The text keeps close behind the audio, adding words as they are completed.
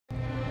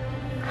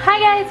Hi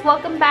guys,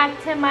 welcome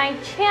back to my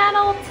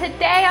channel.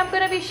 Today I'm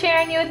going to be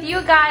sharing with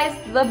you guys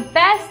the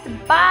Best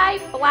Buy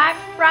Black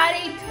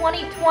Friday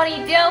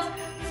 2020 deals.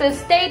 So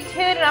stay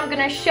tuned and I'm going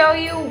to show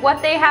you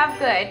what they have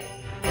good.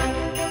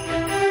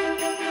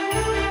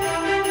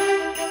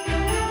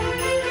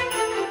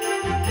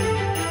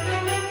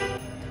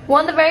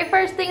 One of the very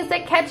first things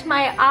that catch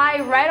my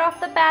eye right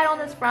off the bat on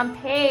this front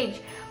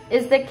page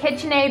is the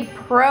KitchenAid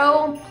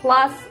Pro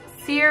Plus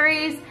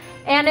series,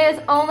 and it is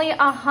only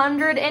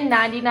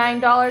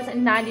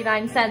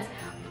 $199.99.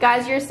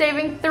 Guys, you're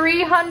saving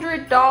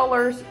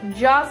 $300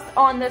 just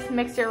on this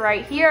mixer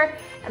right here,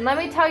 and let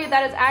me tell you,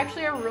 that is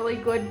actually a really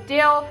good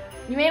deal.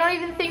 You may not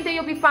even think that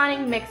you'll be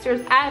finding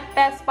mixers at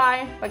Best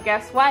Buy, but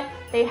guess what?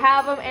 They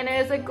have them, and it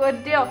is a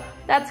good deal.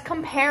 That's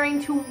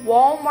comparing to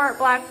Walmart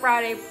Black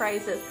Friday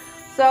prices.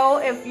 So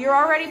if you're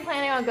already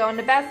planning on going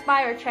to Best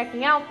Buy or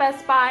checking out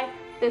Best Buy,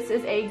 this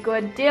is a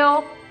good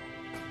deal.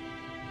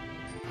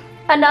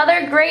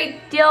 Another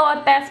great deal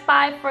at Best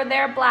Buy for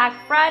their Black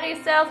Friday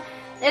sales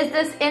is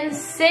this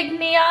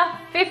Insignia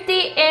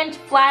 50-inch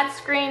flat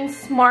screen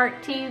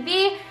smart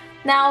TV.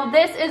 Now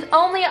this is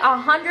only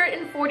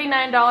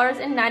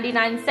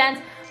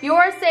 $149.99.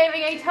 You're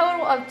saving a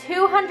total of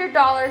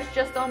 $200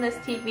 just on this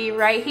TV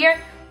right here.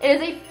 It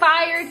is a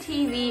Fire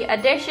TV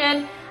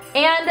edition,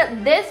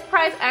 and this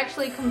price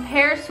actually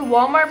compares to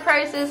Walmart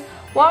prices.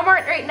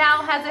 Walmart right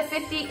now has a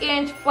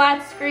 50-inch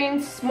flat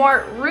screen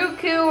smart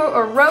Roku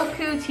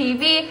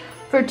TV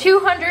for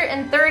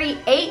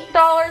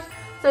 $238.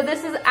 So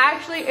this is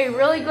actually a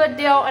really good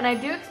deal, and I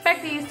do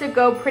expect these to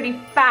go pretty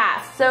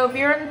fast. So if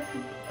you're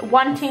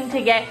wanting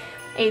to get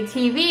a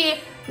TV,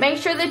 make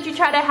sure that you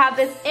try to have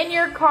this in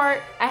your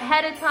cart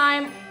ahead of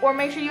time, or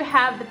make sure you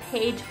have the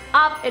page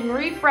up and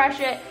refresh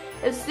it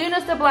as soon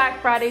as the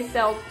Black Friday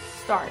sales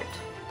start.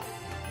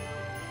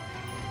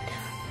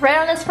 Right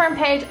on this front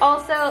page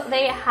also,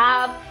 they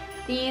have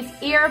these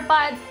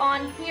earbuds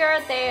on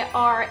here. They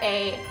are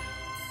a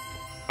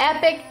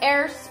Epic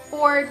Air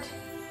Sport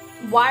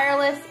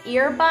wireless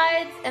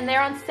earbuds, and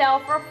they're on sale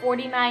for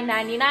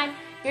 $49.99.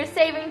 You're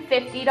saving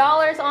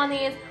 $50 on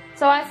these,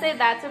 so I say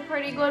that's a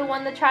pretty good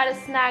one to try to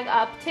snag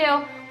up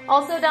too.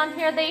 Also down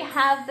here they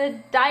have the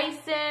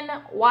Dyson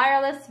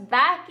wireless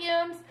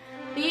vacuums.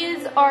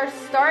 These are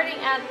starting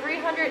at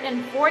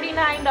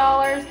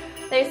 $349.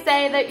 They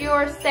say that you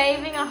are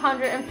saving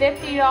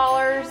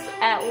 $150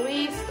 at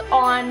least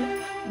on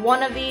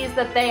one of these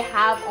that they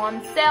have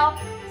on sale.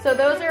 So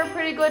those are a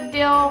pretty good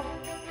deal.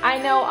 I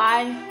know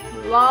I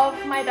love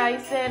my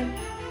Dyson,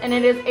 and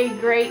it is a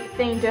great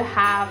thing to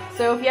have.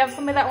 So if you have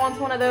somebody that wants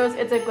one of those,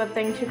 it's a good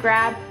thing to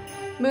grab.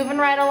 Moving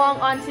right along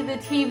onto the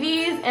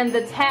TVs and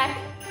the tech,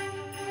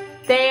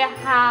 they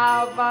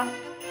have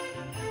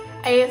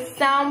a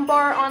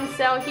soundbar on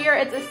sale here.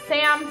 It's a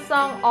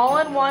Samsung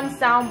all-in-one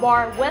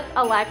soundbar with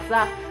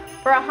Alexa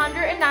for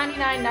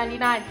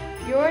 $199.99.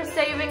 You're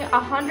saving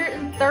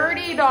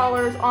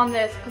 $130 on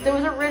this because it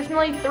was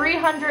originally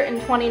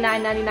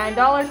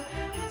 $329.99.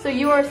 So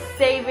you are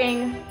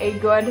saving a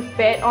good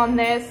bit on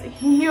this.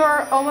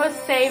 You're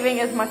almost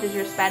saving as much as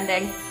you're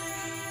spending.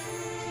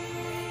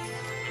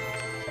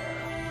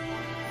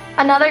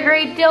 Another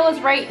great deal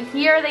is right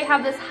here. They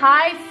have this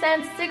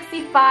Hisense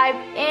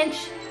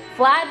 65-inch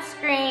flat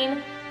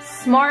screen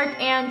smart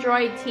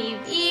Android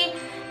TV.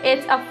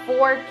 It's a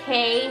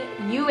 4K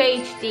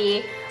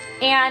UHD,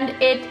 and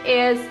it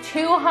is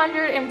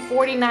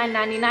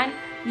 $249.99.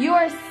 You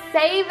are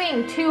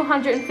saving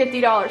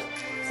 $250.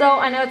 So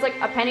I know it's like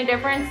a penny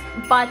difference,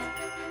 but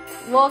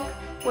look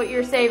what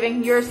you're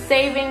saving. You're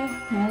saving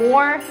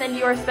more than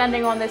you are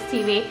spending on this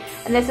TV,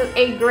 and this is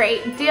a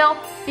great deal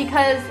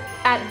because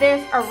at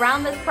this,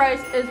 around this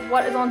price is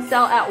what is on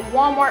sale at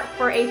Walmart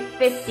for a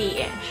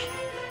 50-inch.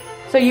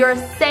 So you're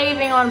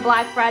saving on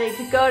Black Friday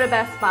to go to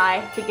Best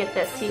Buy to get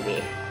this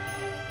TV.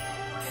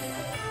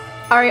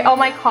 Alright, all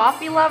my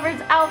coffee lovers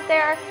out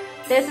there,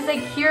 this is a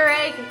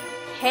Keurig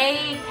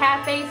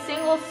K-Cafe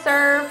single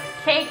serve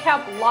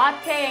K-Cup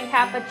latte and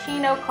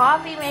cappuccino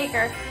coffee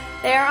maker.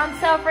 They are on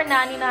sale for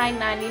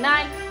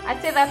 $99.99.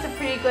 I'd say that's a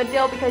pretty good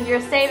deal because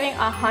you're saving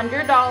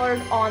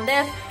 $100 on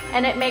this,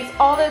 and it makes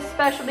all those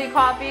specialty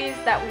coffees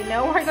that we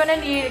know we're going to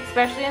need,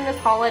 especially in this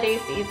holiday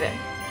season.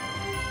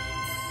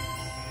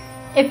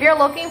 If you're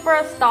looking for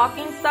a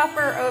stocking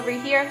stuffer over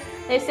here,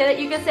 they say that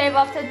you can save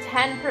up to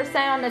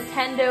 10% on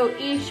Nintendo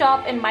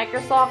eShop and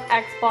Microsoft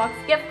Xbox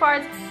gift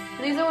cards.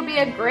 So these would be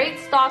a great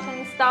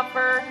stocking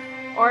stuffer,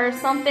 or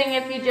something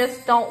if you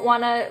just don't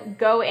want to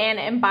go in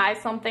and buy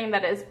something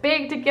that is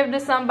big to give to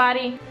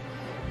somebody.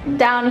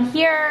 Down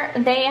here,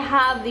 they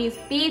have these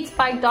Beats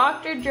by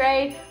Dr.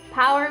 Dre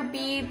Power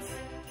Beats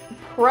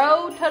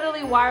Pro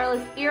totally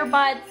wireless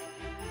earbuds,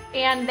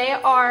 and they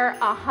are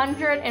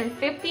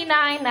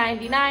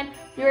 $159.99.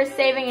 You're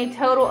saving a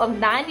total of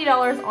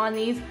 $90 on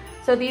these.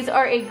 So these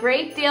are a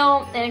great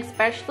deal, and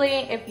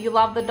especially if you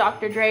love the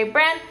Dr. Dre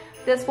brand,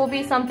 this will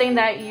be something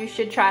that you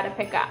should try to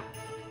pick up.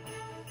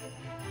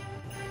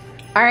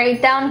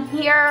 Alright, down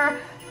here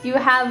you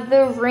have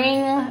the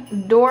Ring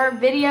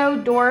Video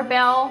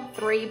Doorbell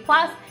 3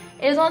 Plus.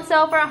 It is on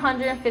sale for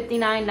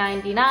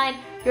 $159.99.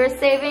 You're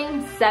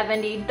saving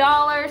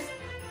 $70.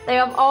 They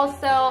have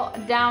also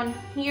down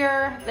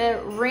here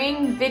the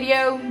Ring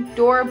Video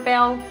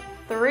Doorbell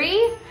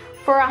 3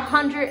 for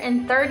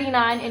 $139,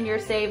 and you're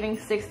saving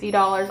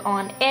 $60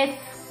 on it.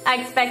 I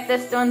expect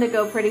this one to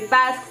go pretty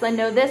fast because I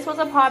know this was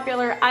a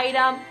popular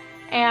item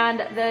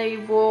and they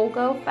will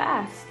go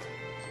fast.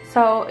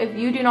 So if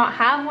you do not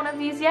have one of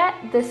these yet,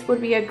 this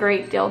would be a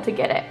great deal to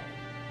get it.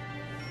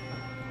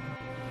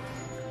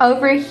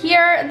 Over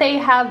here they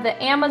have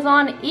the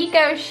Amazon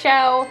Echo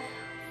Show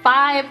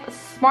 5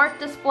 Smart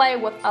Display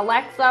with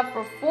Alexa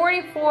for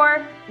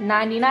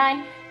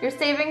 $44.99. You're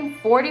saving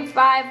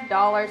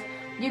 $45.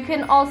 You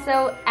can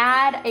also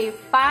add a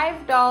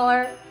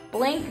 $5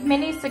 Blink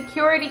Mini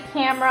security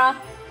camera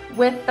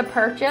with the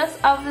purchase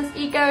of this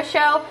Echo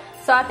Show.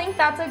 So I think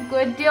that's a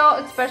good deal,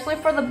 especially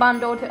for the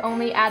bundle, to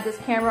only add this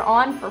camera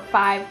on for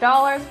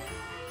 $5.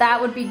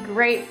 That would be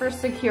great for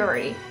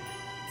security.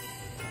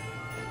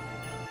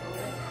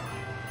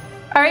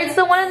 Alright,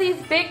 so one of these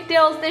big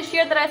deals this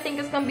year that I think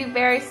is going to be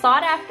very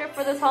sought after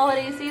for this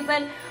holiday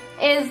season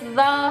is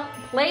the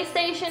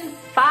PlayStation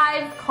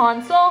 5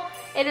 console.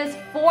 It is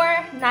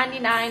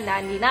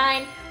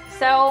 $499.99.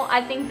 So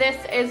I think this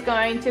is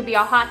going to be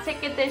a hot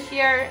ticket this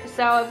year.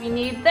 So if you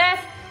need this,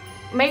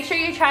 make sure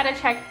you try to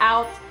check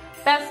out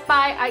Best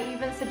Buy. I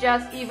even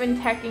suggest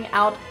checking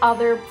out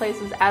other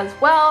places as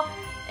well.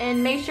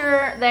 And make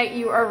sure that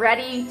you are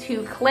ready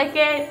to click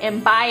it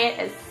and buy it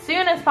as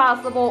soon as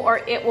possible, or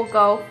it will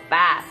go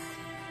fast.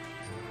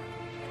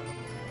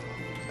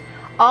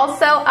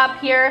 Also up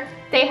here,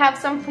 they have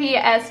some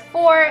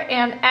PS4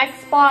 and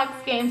Xbox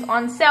games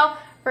on sale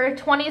for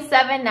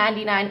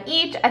 $27.99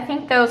 each. I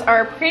think those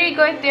are a pretty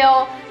good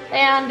deal,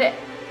 and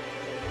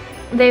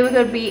they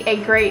would be a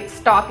great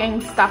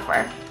stocking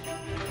stuffer.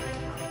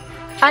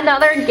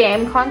 Another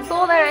game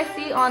console that I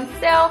see on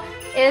sale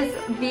is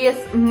this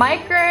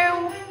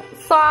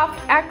Microsoft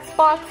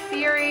Xbox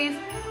Series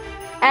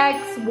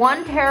X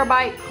 1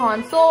 terabyte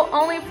console,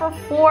 only for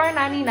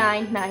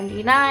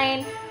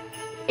 $499.99.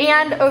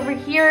 And over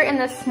here in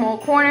the small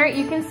corner,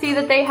 you can see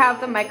that they have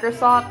the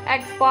Microsoft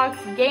Xbox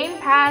Game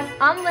Pass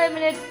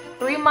Unlimited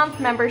 3-month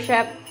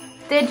membership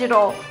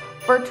digital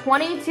for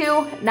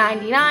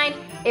 $22.99.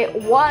 It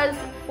was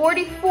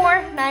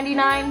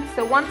 $44.99,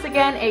 so once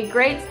again, a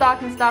great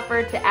stocking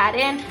stuffer to add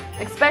in,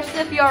 especially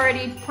if you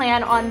already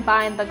plan on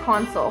buying the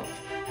console.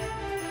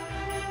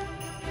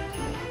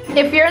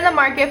 If you're in the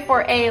market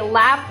for a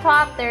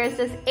laptop, there is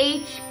this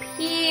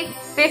HP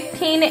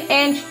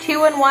 15-inch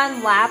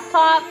 2-in-1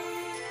 laptop.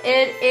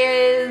 It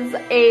is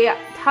a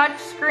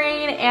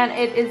touchscreen and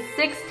it is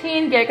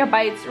 16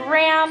 gigabytes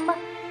RAM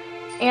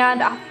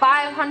and a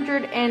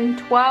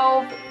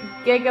 512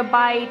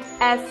 gigabyte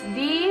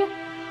SD,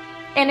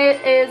 and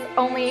it is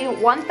only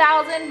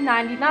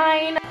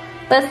 $1,099.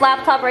 This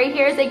laptop right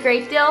here is a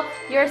great deal.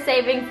 You're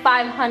saving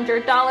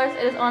 $500.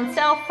 It is on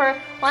sale for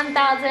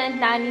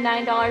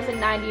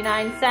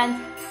 $1,099.99.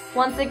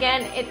 Once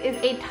again, it is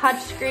a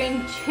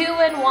touchscreen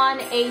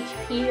 2-in-1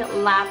 HP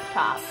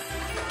laptop.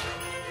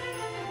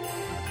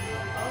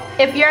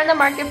 If you're in the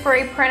market for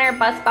a printer,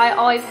 Best Buy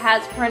always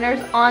has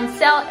printers on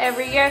sale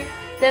every year.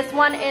 This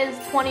one is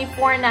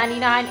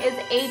 $24.99. Is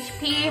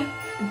HP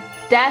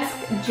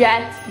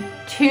DeskJet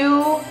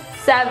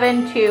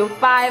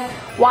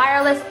 2725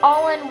 wireless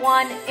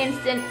all-in-one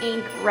instant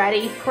ink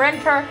ready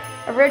printer.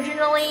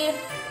 Originally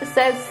it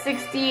says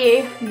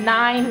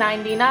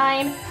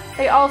 $69.99.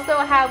 They also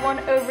have one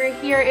over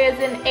here is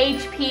an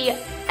HP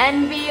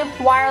Envy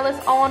wireless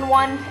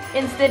all-in-one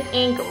instant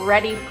ink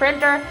ready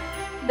printer.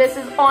 This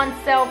is on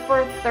sale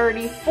for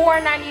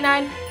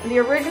 $34.99, and the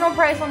original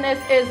price on this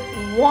is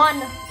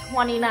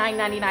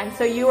 $129.99.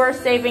 So you are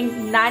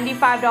saving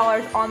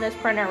 $95 on this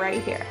printer right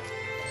here.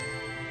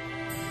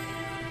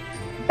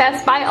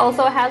 Best Buy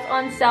also has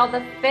on sale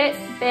the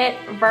Fitbit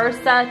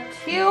Versa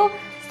 2,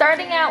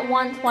 starting at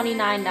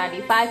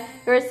 $129.95.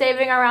 You're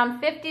saving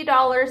around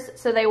 $50,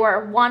 so they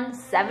were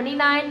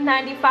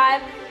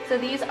 $179.95. So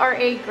these are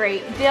a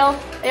great deal.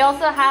 They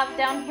also have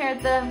down here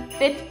the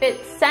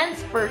Fitbit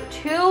Sense for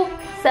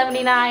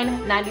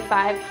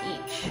 $279.95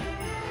 each.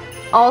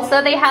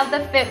 Also, they have the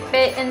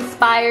Fitbit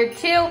Inspire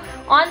 2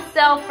 on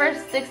sale for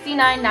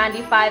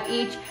 $69.95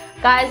 each.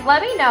 Guys,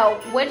 let me know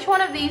which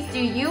one of these do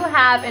you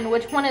have and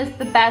which one is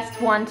the best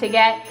one to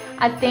get.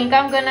 I think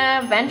I'm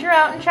gonna venture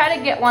out and try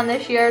to get one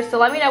this year, so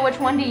let me know which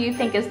one do you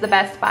think is the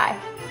best buy.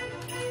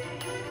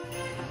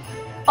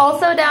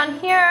 Also down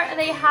here,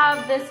 they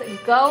have this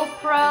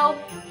GoPro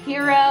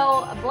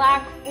Hero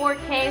Black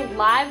 4K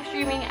live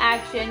streaming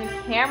action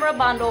camera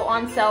bundle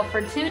on sale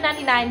for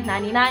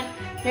 $299.99.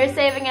 You're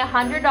saving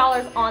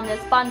 $100 on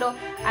this bundle.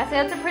 I say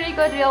that's a pretty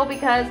good deal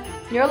because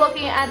you're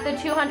looking at the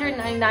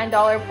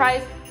 $299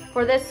 price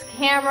for this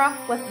camera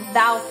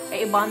without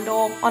a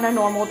bundle on a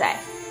normal day.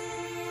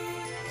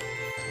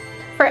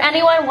 For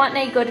anyone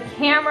wanting a good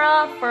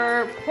camera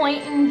for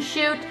point and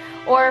shoot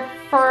or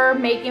for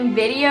making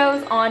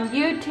videos on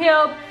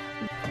YouTube,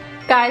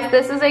 Guys,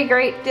 this is a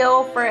great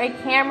deal for a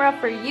camera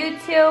for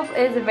YouTube.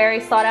 It is a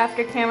very sought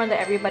after camera that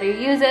everybody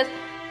uses.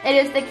 It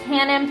is the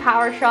Canon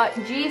PowerShot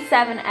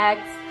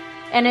G7X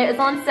and it is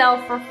on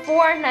sale for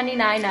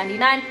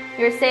 $499.99.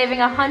 You're saving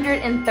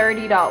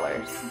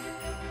 $130.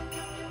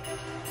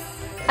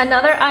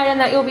 Another item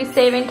that you'll be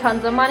saving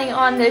tons of money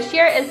on this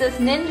year is this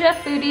Ninja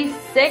Foodi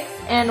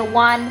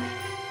 6-in-1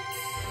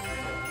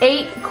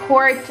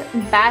 8-quart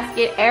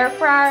basket air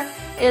fryer.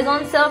 It is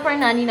on sale for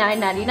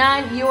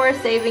 $99.99. You are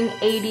saving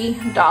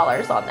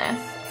 $80 on this.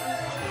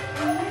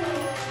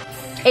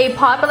 A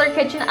popular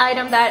kitchen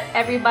item that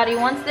everybody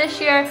wants this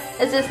year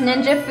is this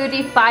Ninja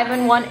Foodi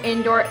 5-in-1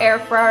 indoor air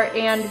fryer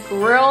and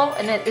grill,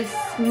 and it is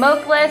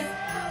smokeless,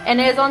 and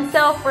it is on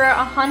sale for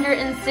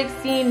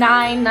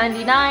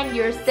 $169.99.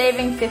 You're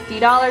saving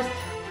 $50.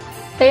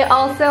 They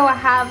also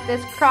have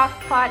this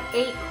crock-pot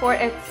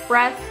 8-quart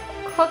express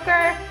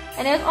cooker,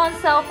 and it is on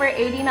sale for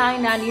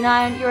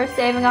 $89.99. You are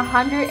saving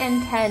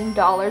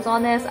 $110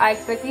 on this. I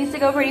expect these to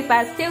go pretty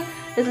fast too.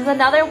 This is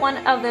another one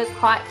of those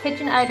hot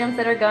kitchen items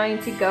that are going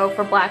to go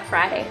for Black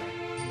Friday.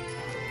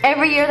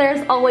 Every year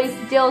there's always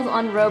deals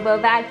on Robo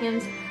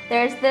vacuums.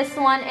 There's this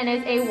one, and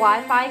it's a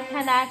Wi-Fi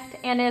Connect,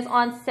 and is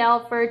on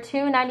sale for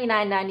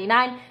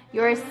 $299.99.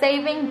 You're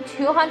saving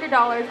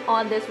 $200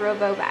 on this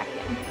Robo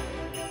vacuum.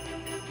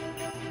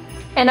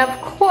 And of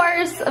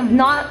course,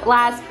 not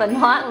last but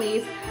not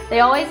least, they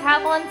always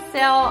have on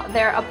sale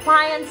their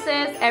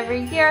appliances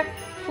every year.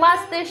 Plus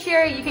this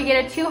year you can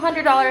get a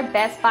 $200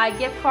 Best Buy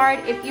gift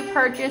card if you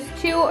purchase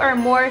 2 or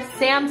more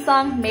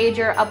Samsung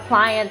major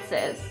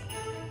appliances.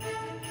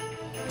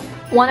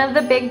 One of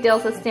the big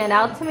deals that stand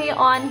out to me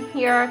on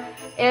here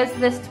is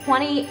this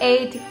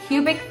 28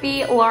 cubic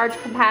feet large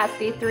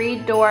capacity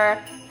 3-door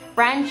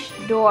French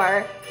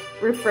door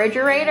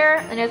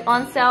refrigerator, and is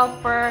on sale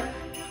for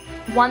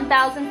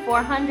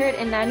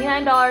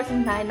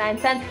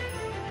 $1,499.99.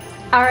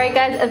 Alright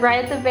guys,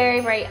 right at the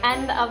very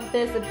end of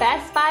this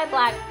Best Buy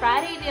Black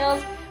Friday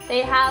deals,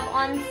 they have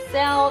on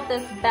sale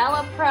this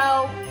Bella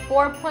Pro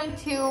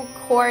 4.2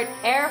 quart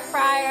air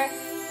fryer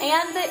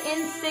and the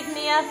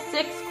Insignia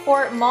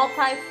 6-quart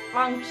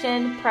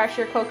multi-function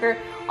pressure cooker,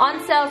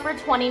 on sale for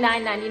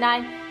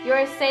 $29.99.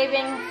 You're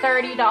saving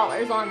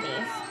 $30 on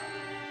these.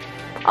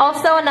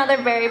 Also, another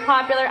very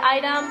popular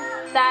item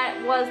that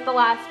was the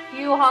last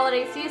few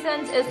holiday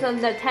seasons is the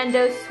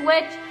Nintendo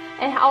Switch.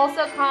 It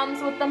also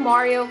comes with the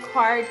Mario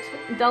Kart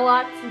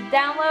Deluxe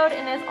download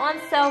and is on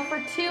sale for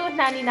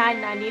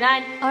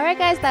 $299.99. Alright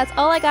guys, that's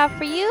all I got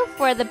for you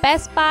for the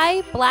Best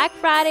Buy Black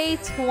Friday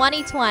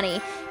 2020.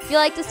 If you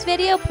like this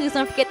video, please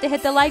don't forget to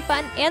hit the like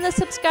button and the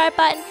subscribe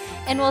button,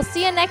 and we'll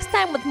see you next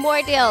time with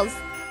more deals.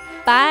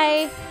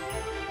 Bye!